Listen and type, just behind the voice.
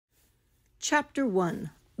Chapter 1.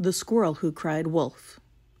 The Squirrel Who Cried Wolf.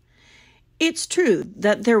 It's true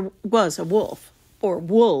that there was a wolf, or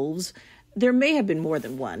wolves. There may have been more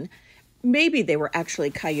than one. Maybe they were actually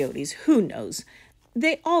coyotes, who knows?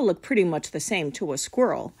 They all look pretty much the same to a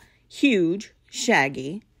squirrel. Huge,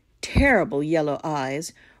 shaggy, terrible yellow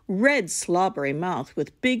eyes, red slobbery mouth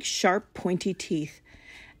with big sharp pointy teeth.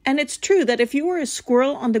 And it's true that if you were a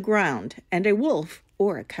squirrel on the ground and a wolf,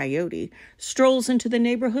 or a coyote, strolls into the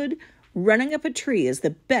neighborhood, running up a tree is the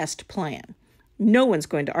best plan. No one's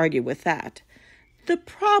going to argue with that. The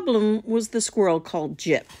problem was the squirrel called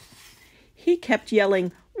Jip. He kept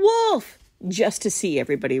yelling, "Wolf!" just to see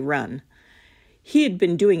everybody run. He had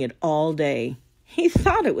been doing it all day. He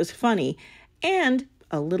thought it was funny, and,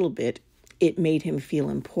 a little bit, it made him feel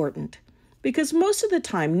important. Because most of the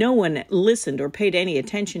time no one listened or paid any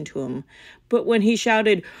attention to him. But when he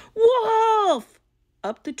shouted, "Wolf!"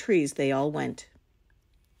 up the trees they all went.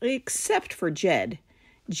 Except for Jed.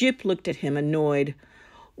 Jip looked at him annoyed.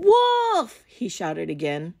 "Wolf!" he shouted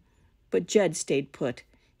again. But Jed stayed put.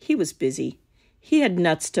 He was busy. He had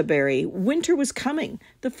nuts to bury. Winter was coming.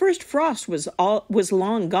 The first frost was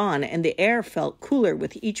long gone, and the air felt cooler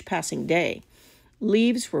with each passing day.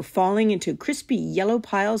 Leaves were falling into crispy yellow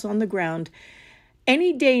piles on the ground.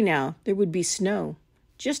 Any day now there would be snow.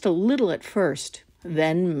 Just a little at first,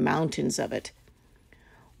 then mountains of it.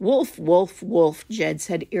 "Wolf, wolf, wolf," Jed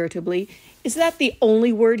said irritably. "Is that the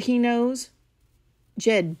only word he knows?"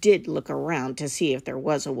 Jed did look around to see if there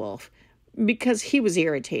was a wolf, because he was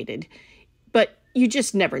irritated. But you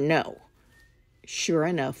just never know. Sure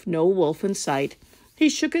enough, no wolf in sight. He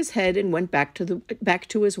shook his head and went back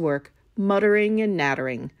to his work, muttering and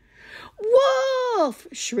nattering. "Wolf!"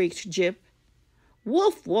 shrieked Jip.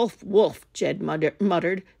 "Wolf, wolf, wolf," Jed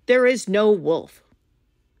muttered. "There is no wolf."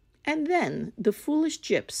 And then the foolish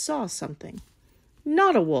Jip saw something.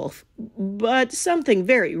 Not a wolf, but something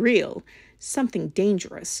very real, something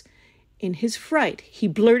dangerous. In his fright, he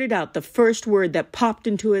blurted out the first word that popped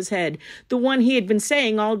into his head, the one he had been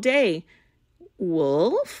saying all day.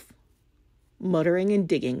 "Wolf?" Muttering and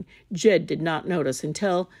digging, Jed did not notice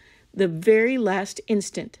until the very last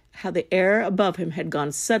instant how the air above him had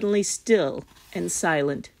gone suddenly still and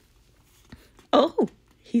silent. "Oh!"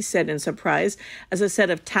 he said in surprise, as a set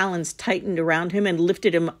of talons tightened around him and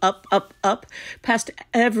lifted him up, up, up, past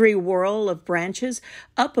every whirl of branches,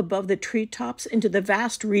 up above the treetops into the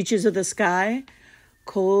vast reaches of the sky.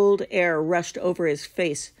 Cold air rushed over his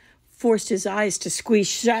face, forced his eyes to squeeze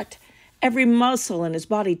shut. Every muscle in his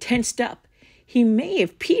body tensed up. He may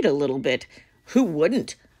have peed a little bit. Who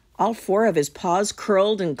wouldn't? All four of his paws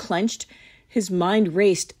curled and clenched. His mind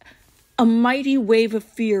raced. A mighty wave of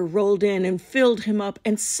fear rolled in and filled him up,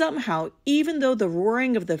 and somehow, even though the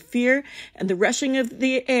roaring of the fear and the rushing of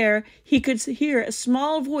the air, he could hear a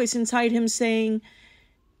small voice inside him saying,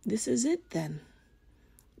 "This is it, then."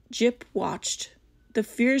 Jip watched the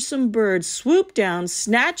fearsome bird swoop down,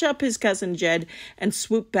 snatch up his cousin Jed, and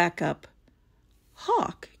swoop back up.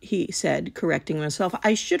 "Hawk," he said, correcting himself.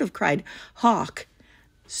 "I should have cried hawk."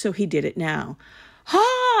 So he did it now.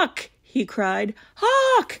 "Hawk!" he cried.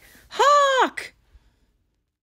 "Hawk! Hawk!"